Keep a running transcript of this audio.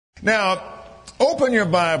Now, open your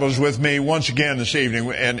Bibles with me once again this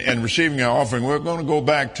evening and receiving our offering. We're going to go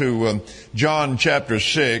back to John chapter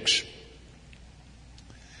 6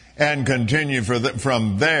 and continue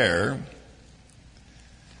from there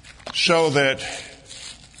so that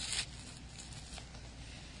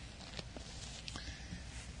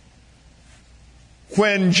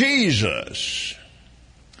when Jesus,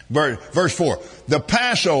 verse 4, the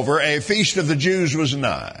Passover, a feast of the Jews, was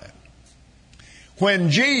nigh. When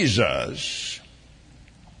Jesus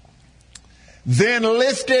then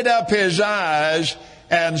lifted up his eyes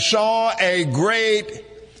and saw a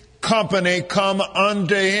great company come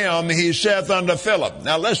unto him, he saith unto Philip.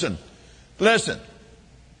 Now listen. This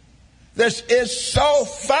is so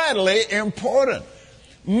vitally important.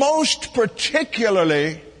 Most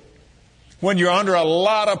particularly when you're under a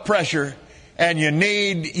lot of pressure and you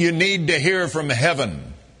need to hear from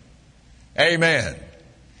heaven. Amen.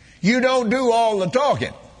 You don't do all the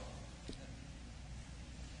talking.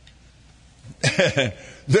 the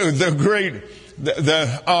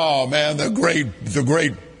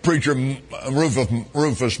great preacher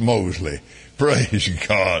Rufus Mosley, praise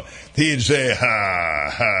God. He'd say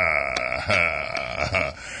ha ha ha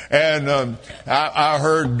ha, and I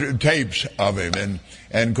heard tapes of him,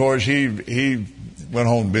 and of course he went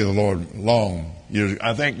home to be the Lord long years.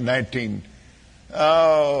 I think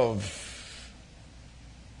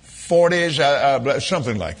 1940s,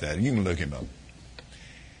 something like that. You can look him up.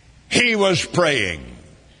 He was praying.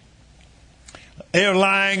 He was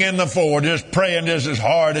lying in the floor, just praying just as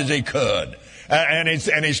hard as he could. And he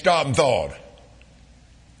stopped and thought,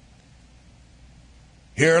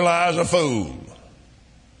 here lies a fool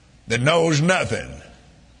that knows nothing,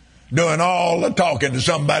 doing all the talking to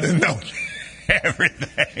somebody who knows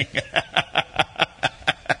everything.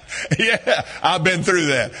 Yeah, I've been through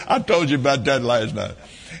that. I told you about that last night.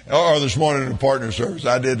 Or this morning in the partner service.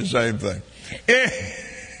 I did the same thing.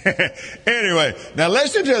 Anyway, now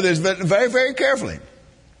listen to this very, very carefully.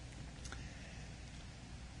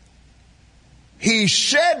 He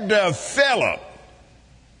said to Philip,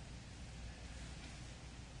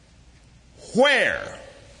 where?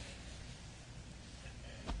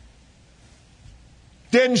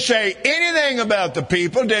 Didn't say anything about the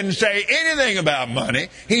people, didn't say anything about money.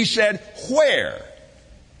 He said, where?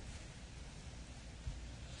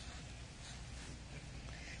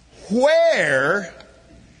 Where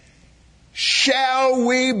shall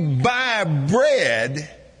we buy bread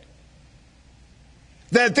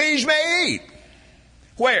that these may eat?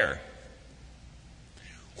 Where?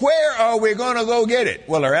 Where are we going to go get it?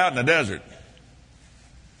 Well, they're out in the desert.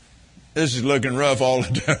 This is looking rougher all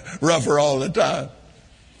the time.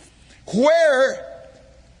 Where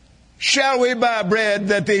shall we buy bread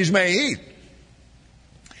that these may eat?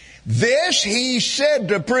 This he said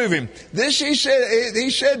to prove him. He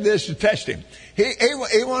said this to test him. He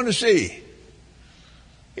wanted to see.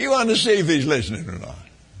 He wanted to see if he's listening or not.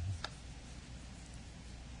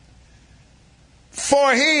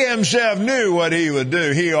 For he himself knew what he would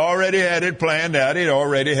do. He already had it planned out. He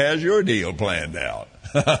already has your deal planned out.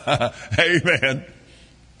 Amen.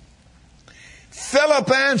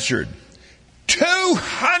 Philip answered,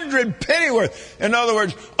 200 pennyworth. In other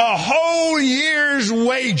words, a whole year's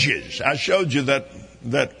wages. I showed you that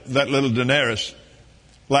little denarius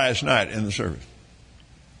last night in the service.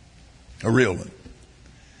 A real one.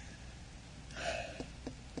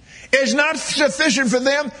 Is not sufficient for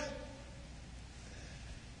them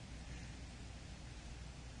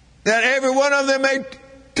that every one of them may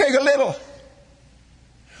take a little.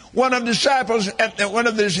 One of the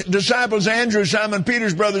disciples, Andrew, Simon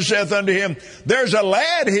Peter's brother, saith unto him, there's a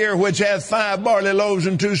lad here which hath 5 barley loaves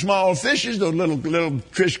and 2 small fishes, those little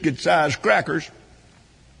Triscuit-sized crackers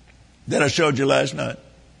that I showed you last night.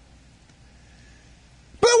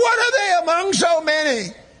 But what are they among so many?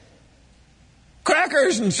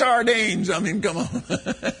 Crackers and sardines. I mean, come on.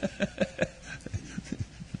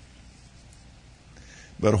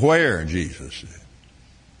 But where, Jesus said.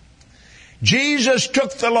 Jesus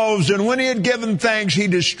took the loaves, and when he had given thanks, he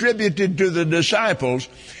distributed to the disciples,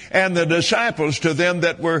 and the disciples to them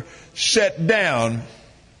that were set down,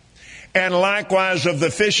 and likewise of the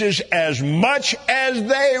fishes as much as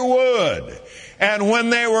they would. And when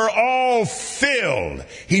they were all filled,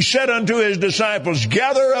 he said unto his disciples,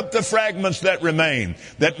 gather up the fragments that remain,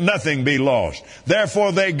 that nothing be lost.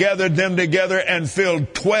 Therefore they gathered them together and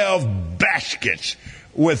filled 12 baskets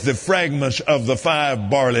with the fragments of the 5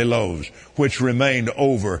 barley loaves, which remained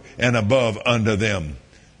over and above unto them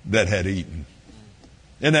that had eaten.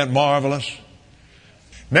 Isn't that marvelous?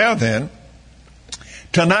 Now then,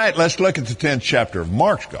 tonight let's look at the 10th chapter of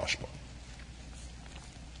Mark's Gospel.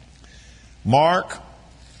 Mark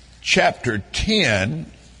chapter 10.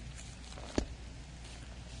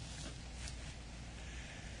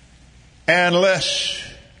 And let's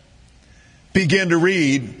begin to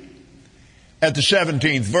read at the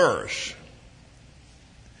 17th verse.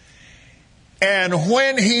 And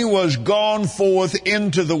when he was gone forth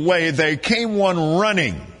into the way, there came one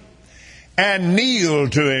running and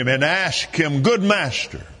kneeled to him and asked him, Good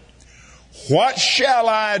master, what shall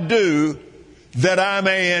I do that I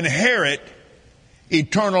may inherit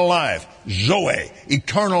eternal life? Zoe,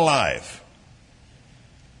 eternal life.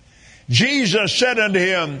 Jesus said unto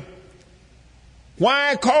him,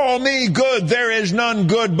 Why call me good? There is none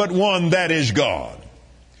good but one, that is God.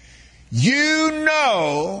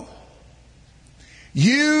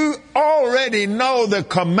 You already know the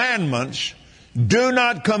commandments. Do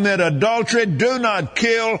not commit adultery, do not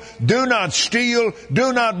kill, do not steal,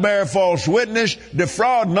 do not bear false witness,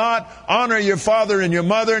 defraud not, honor your father and your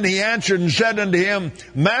mother. And he answered and said unto him,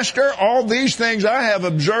 Master, all these things I have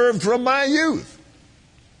observed from my youth.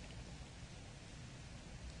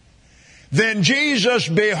 Then Jesus,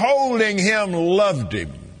 beholding him, loved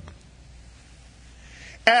him,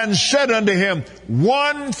 and said unto him,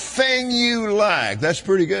 One thing you lack. That's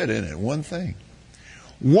pretty good, isn't it? One thing.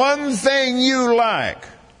 One thing you lack.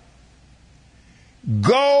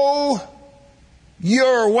 Go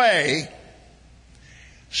your way,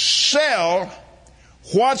 sell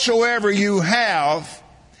whatsoever you have,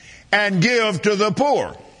 and give to the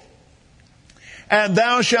poor. And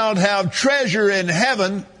thou shalt have treasure in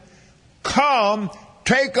heaven. Come,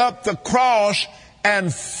 take up the cross,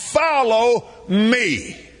 and follow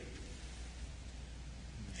me.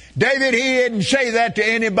 David, he didn't say that to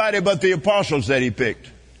anybody but the apostles that he picked.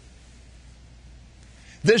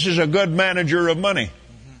 This is a good manager of money.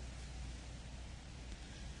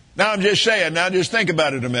 Now I'm just saying, now just think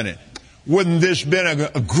about it a minute. Wouldn't this been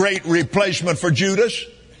a great replacement for Judas?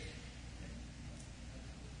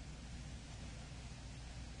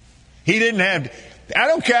 He didn't have, I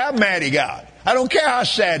don't care how mad he got. I don't care how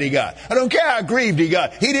sad he got. I don't care how grieved he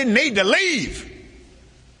got. He didn't need to leave.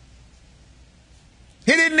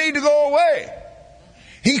 He didn't need to go away.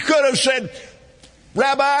 He could have said,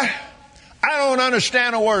 Rabbi, I don't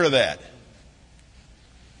understand a word of that.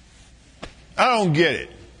 I don't get it.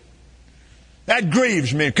 That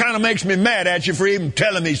grieves me. It kind of makes me mad at you for even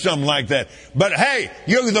telling me something like that. But hey,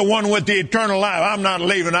 you're the one with the eternal life. I'm not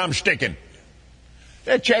leaving. I'm sticking.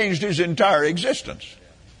 That changed his entire existence.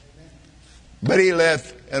 But he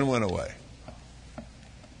left and went away.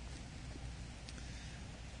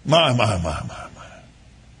 My.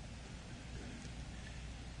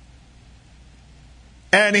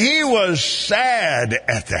 And he was sad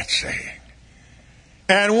at that saying,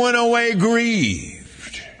 and went away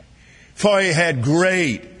grieved, for he had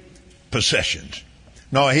great possessions.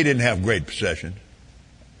 No, he didn't have great possessions.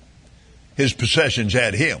 His possessions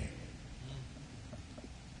had him.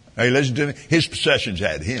 Hey, listen to me. His possessions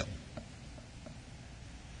had him.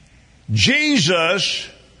 Jesus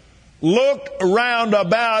looked round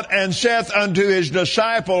about and saith unto his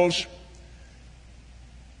disciples,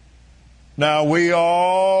 now we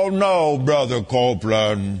all know, Brother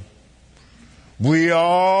Copeland, we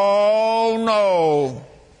all know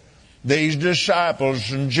these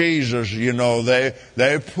disciples and Jesus, you know,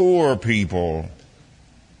 they're poor people.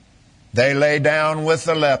 They lay down with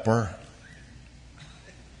the leper.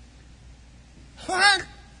 What?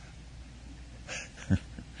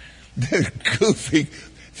 They're goofy,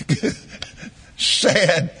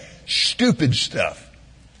 sad, stupid stuff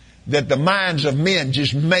that the minds of men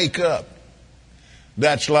just make up.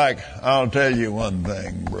 That's like, I'll tell you one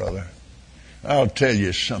thing, brother. I'll tell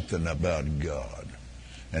you something about God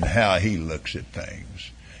and how He looks at things.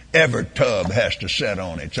 Every tub has to set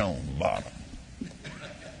on its own bottom.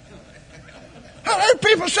 I heard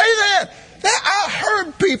people say that. I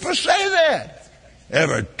heard people say that.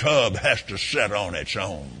 Every tub has to set on its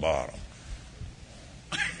own bottom.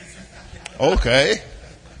 Okay,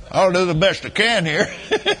 I'll do the best I can here.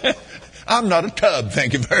 I'm not a tub,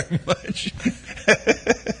 thank you very much.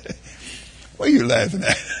 What are you laughing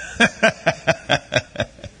at?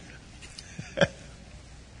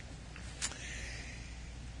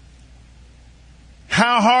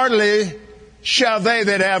 How hardly shall they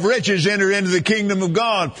that have riches enter into the kingdom of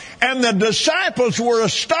God? And the disciples were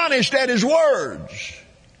astonished at his words.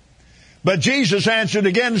 But Jesus answered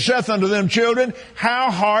again, saith unto them, Children,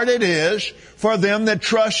 how hard it is for them that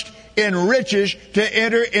trust in riches to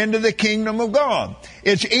enter into the kingdom of God.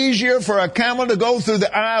 It's easier for a camel to go through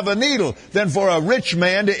the eye of a needle than for a rich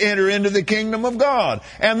man to enter into the kingdom of God.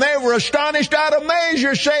 And they were astonished out of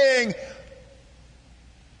measure, saying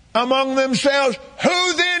among themselves,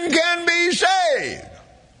 Who then can be saved?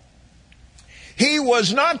 he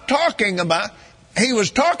was talking about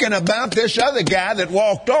this other guy that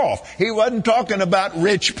walked off. He wasn't talking about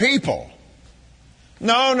rich people.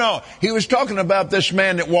 No. He was talking about this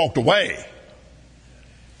man that walked away.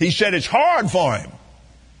 He said it's hard for him.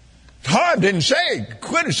 It's hard, didn't say.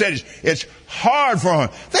 Could have said it's hard for him.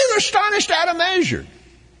 They were astonished out of measure.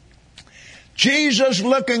 Jesus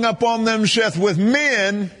looking upon them saith, with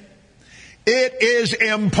men it is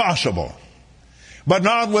impossible, but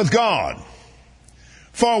not with God.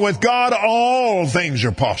 For with God all things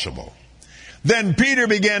are possible. Then Peter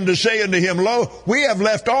began to say unto him, Lo, we have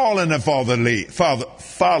left all and have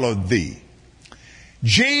followed thee.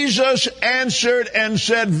 Jesus answered and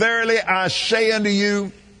said, Verily I say unto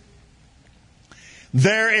you,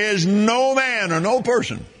 there is no man or no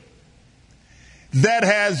person that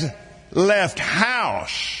has left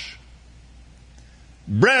house,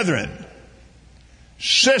 brethren,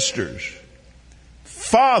 sisters,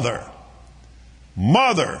 father,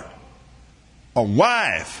 mother, or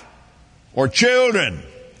wife, or children,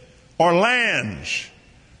 or lands,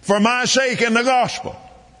 for my sake in the gospel,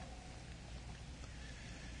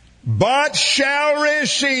 but shall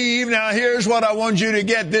receive. Now here's what I want you to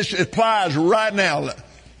get. This applies right now.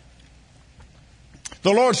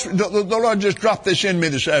 The Lord just dropped this in me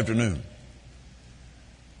this afternoon.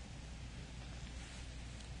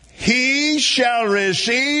 He shall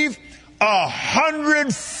receive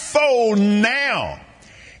 100-fold now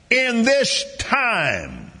in this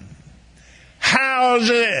time.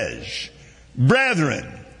 Houses,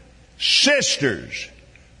 brethren, sisters,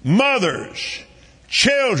 mothers,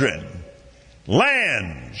 children,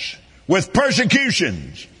 lands, with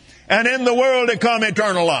persecutions, and in the world to come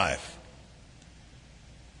eternal life.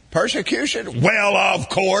 Persecution? Well, of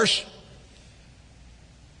course.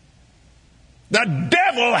 The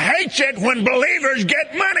devil hates it when believers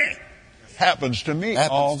get money. Happens to me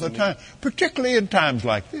all the time, particularly in times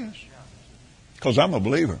like this. Because I'm a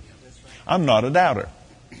believer. I'm not a doubter.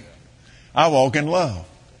 I walk in love.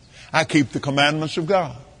 I keep the commandments of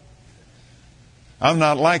God. I'm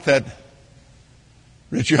not like that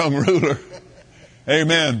rich young ruler.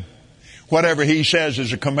 Amen. Whatever he says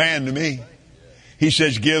is a command to me. He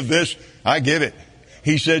says, give this, I give it.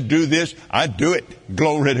 He said, do this, I do it.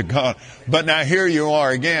 Glory to God. But now here you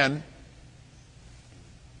are again.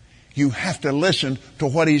 You have to listen to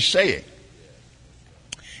what he's saying.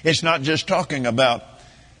 It's not just talking about,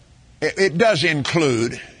 it does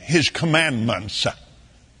include his commandments.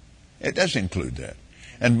 It does include that.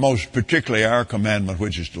 And most particularly our commandment,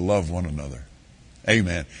 which is to love one another.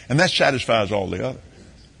 Amen. And that satisfies all the others.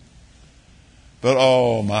 But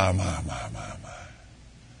oh, my.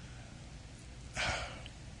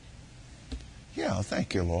 Yeah,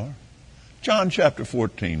 thank you, Lord. John chapter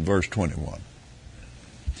 14, verse 21.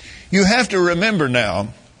 You have to remember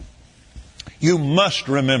now, you must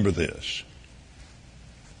remember this.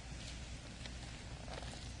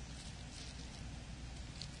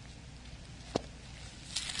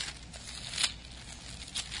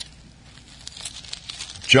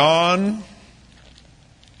 John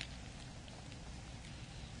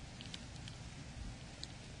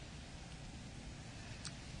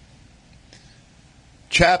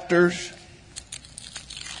chapters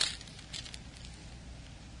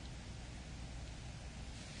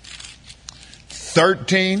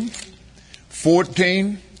 13,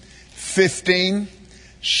 14, 15,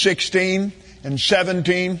 16, and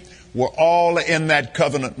 17 were all in that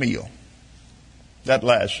covenant meal, that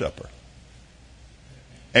Last Supper.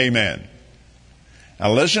 Amen.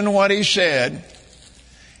 Now listen to what he said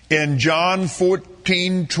in John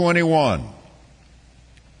 14:21.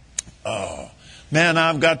 Oh, man,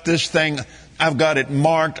 I've got this thing. I've got it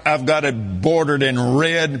marked. I've got it bordered in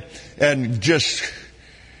red. And just,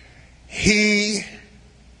 he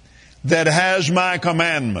that has my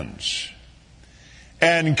commandments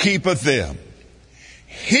and keepeth them,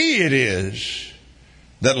 he it is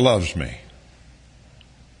that loves me.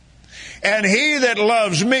 And he that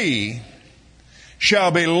loves me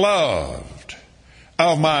shall be loved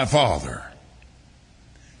of my Father.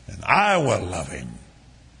 And I will love him.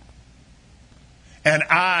 And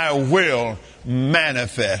I will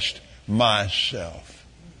manifest myself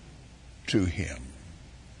to him.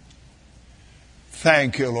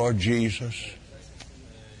 Thank you, Lord Jesus.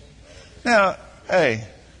 Now, hey,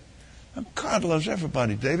 God loves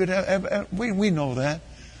everybody, David. We know that.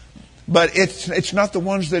 But it's not the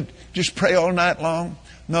ones that just pray all night long.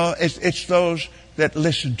 No, it's those that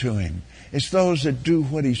listen to him. It's those that do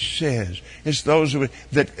what he says. It's those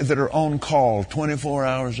that are on call 24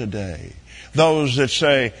 hours a day. Those that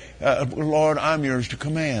say, Lord, I'm yours to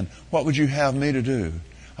command. What would you have me to do?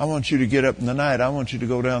 I want you to get up in the night. I want you to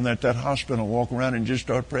go down there at that hospital and walk around and just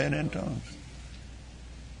start praying in tongues.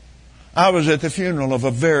 I was at the funeral of a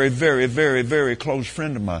very, very, very, very close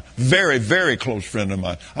friend of mine. Very, very close friend of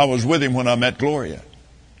mine. I was with him when I met Gloria.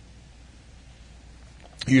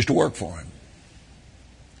 I used to work for him.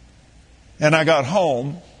 And I got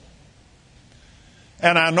home,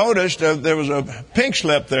 and I noticed there was a pink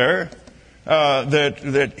slip there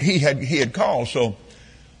that he had called. So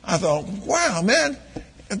I thought, wow, man,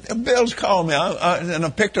 Bill's called me. And I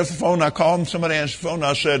picked up the phone. I called him. Somebody answered the phone.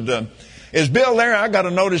 I said, is Bill there? I got a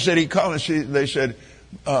notice that he called. They said,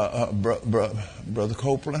 Brother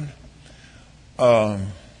Copeland,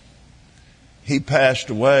 he passed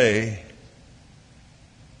away.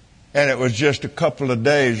 And it was just a couple of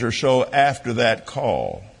days or so after that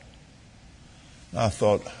call. I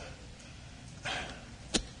thought,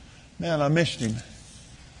 man, I missed him.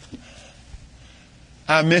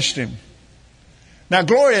 I missed him. Now,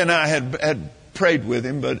 Gloria and I had prayed with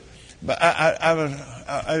him, but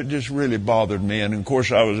it just really bothered me. And of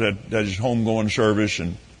course, I was at his homegoing service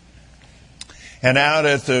and out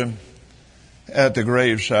at the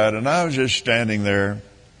graveside, and I was just standing there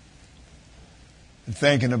and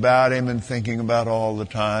thinking about him and thinking about all the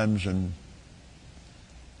times and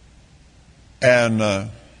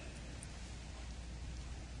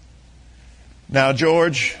now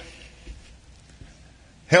George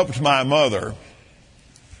helped my mother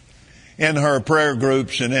in her prayer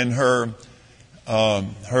groups and in her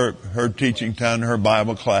teaching time, her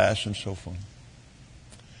Bible class and so forth.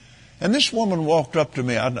 And this woman walked up to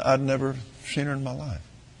me. I'd never seen her in my life.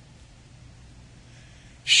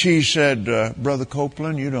 She said, Brother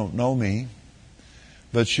Copeland, you don't know me,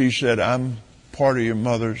 but she said, I'm part of your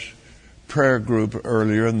mother's prayer group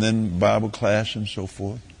earlier and then Bible class and so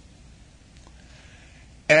forth.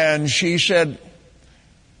 And she said,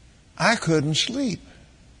 I couldn't sleep.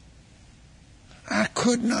 I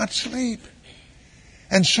could not sleep.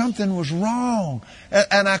 And something was wrong.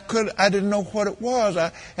 And I didn't know what it was.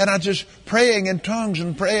 I just praying in tongues.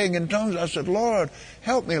 I said, Lord,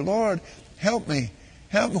 help me, Lord, help me.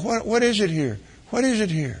 Help me. What is it here? What is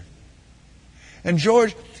it here? And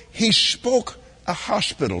George, he spoke a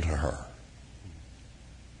hospital to her.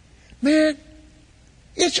 Man,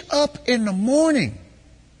 it's up in the morning.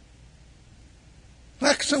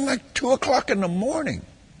 Something like 2 o'clock in the morning.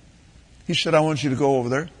 He said, I want you to go over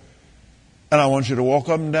there and I want you to walk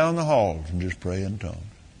up and down the halls and just pray in tongues.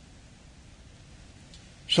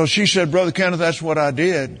 So she said, Brother Kenneth, that's what I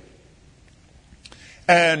did.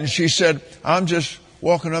 And she said, I'm just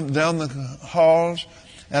walking up and down the halls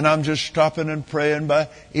and I'm just stopping and praying by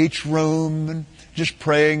each room and just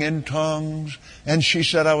praying in tongues. And she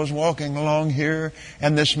said, I was walking along here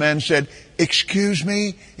and this man said, excuse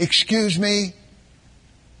me.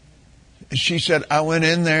 And she said, I went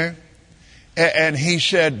in there and he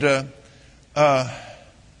said, do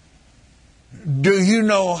you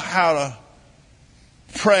know how to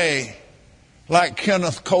pray like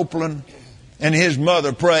Kenneth Copeland and his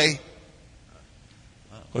mother pray?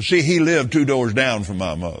 Well, see, he lived 2 doors down from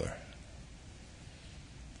my mother.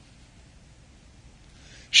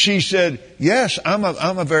 She said, yes, I'm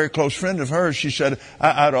a very close friend of hers. She said,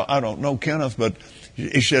 I don't know Kenneth, but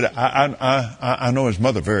he said, I know his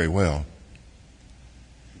mother very well.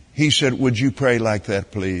 He said, would you pray like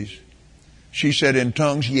that, please? She said, in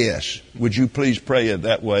tongues, yes. Would you please pray it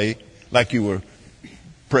that way, like you were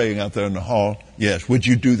praying out there in the hall? Yes. Would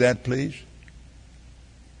you do that, please?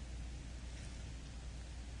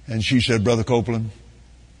 And she said, Brother Copeland,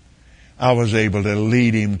 I was able to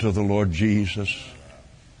lead him to the Lord Jesus.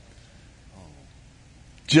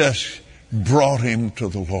 Just brought him to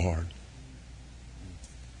the Lord.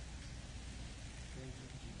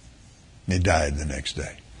 And he died the next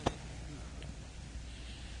day.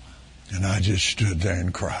 And I just stood there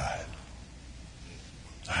and cried.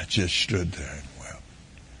 I just stood there and wept.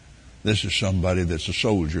 This is somebody that's a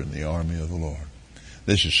soldier in the army of the Lord.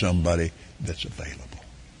 This is somebody that's available.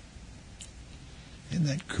 Isn't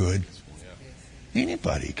that good?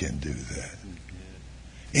 Anybody can do that.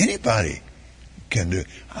 Anybody can do it.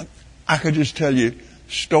 I could just tell you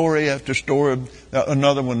story after story.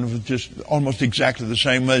 Another one was just almost exactly the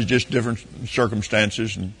same as just different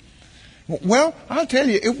circumstances. And well, I'll tell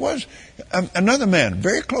you, it was another man, a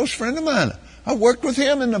very close friend of mine. I worked with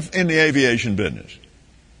him in the aviation business.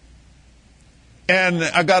 And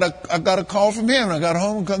I got a call from him. I got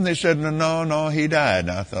home and they said, no, he died.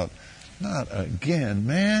 And I thought, not again,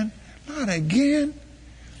 man. Not again.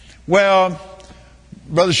 Well,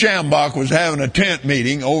 Brother Schambach was having a tent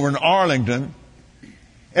meeting over in Arlington.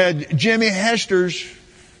 And Jimmy Hester's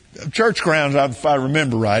church grounds, if I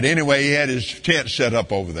remember right. Anyway, he had his tent set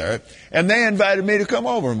up over there, and they invited me to come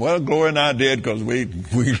over. And well, Gloria and I did, because we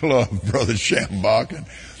love Brother Schambach,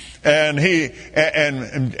 and he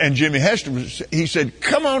and Jimmy Hester he said,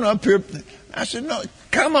 "Come on up here." I said, "No,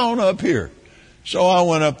 come on up here." So I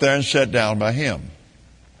went up there and sat down by him,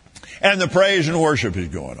 and the praise and worship is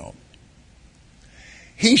going on.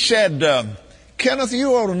 He said, "Kenneth,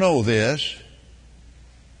 you ought to know this."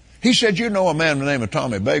 He said, "You know a man by the name of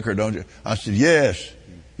Tommy Baker, don't you?" I said,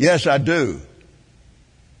 Yes, I do.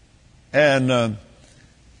 And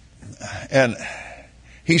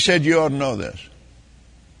he said, "You ought to know this."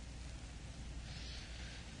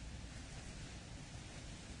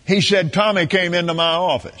 He said, "Tommy came into my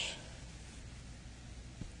office,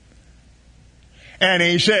 and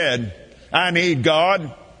he said, 'I need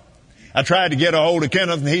God. I tried to get a hold of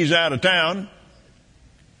Kenneth, and he's out of town.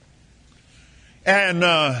 And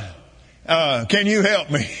can you help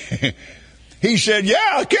me?'" He said,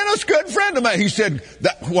 "Yeah, Kenneth's a good friend of mine." He said,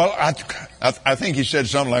 I think he said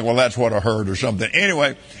something like, "Well, that's what I heard," or something.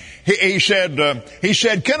 Anyway, he said,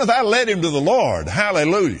 "Kenneth, I led him to the Lord.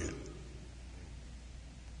 Hallelujah."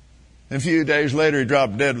 And a few days later, he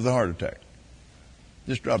dropped dead with a heart attack.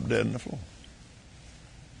 Just dropped dead on the floor.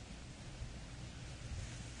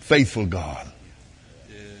 Faithful God,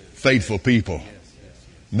 faithful people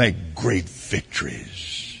make great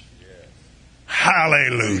victories.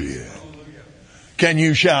 Hallelujah. Can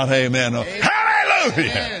you shout amen?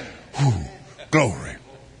 Hallelujah. Whew. Glory,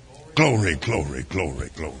 glory, glory, glory,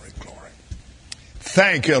 glory, glory.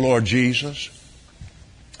 Thank you, Lord Jesus.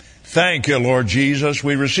 Thank you, Lord Jesus.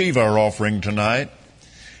 We receive our offering tonight,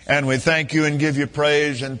 and we thank you and give you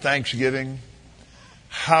praise and thanksgiving.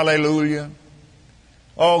 Hallelujah.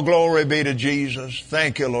 Oh, glory be to Jesus.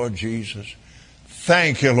 Thank you, Lord Jesus.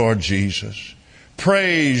 Thank you, Lord Jesus.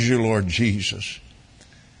 Praise you, Lord Jesus.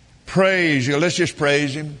 Praise you. Let's just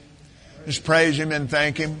praise Him. Just praise Him and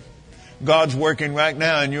thank Him. God's working right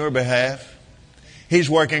now on your behalf. He's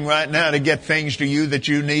working right now to get things to you that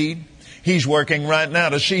you need. He's working right now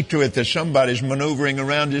to see to it that somebody's maneuvering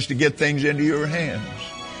around just to get things into your hands.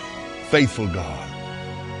 Faithful God,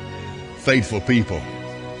 faithful people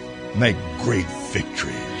make great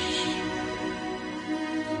victories.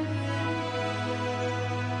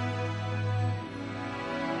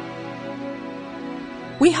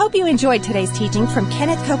 We hope you enjoyed today's teaching from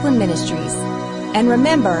Kenneth Copeland Ministries. And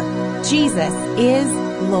remember, Jesus is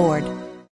Lord.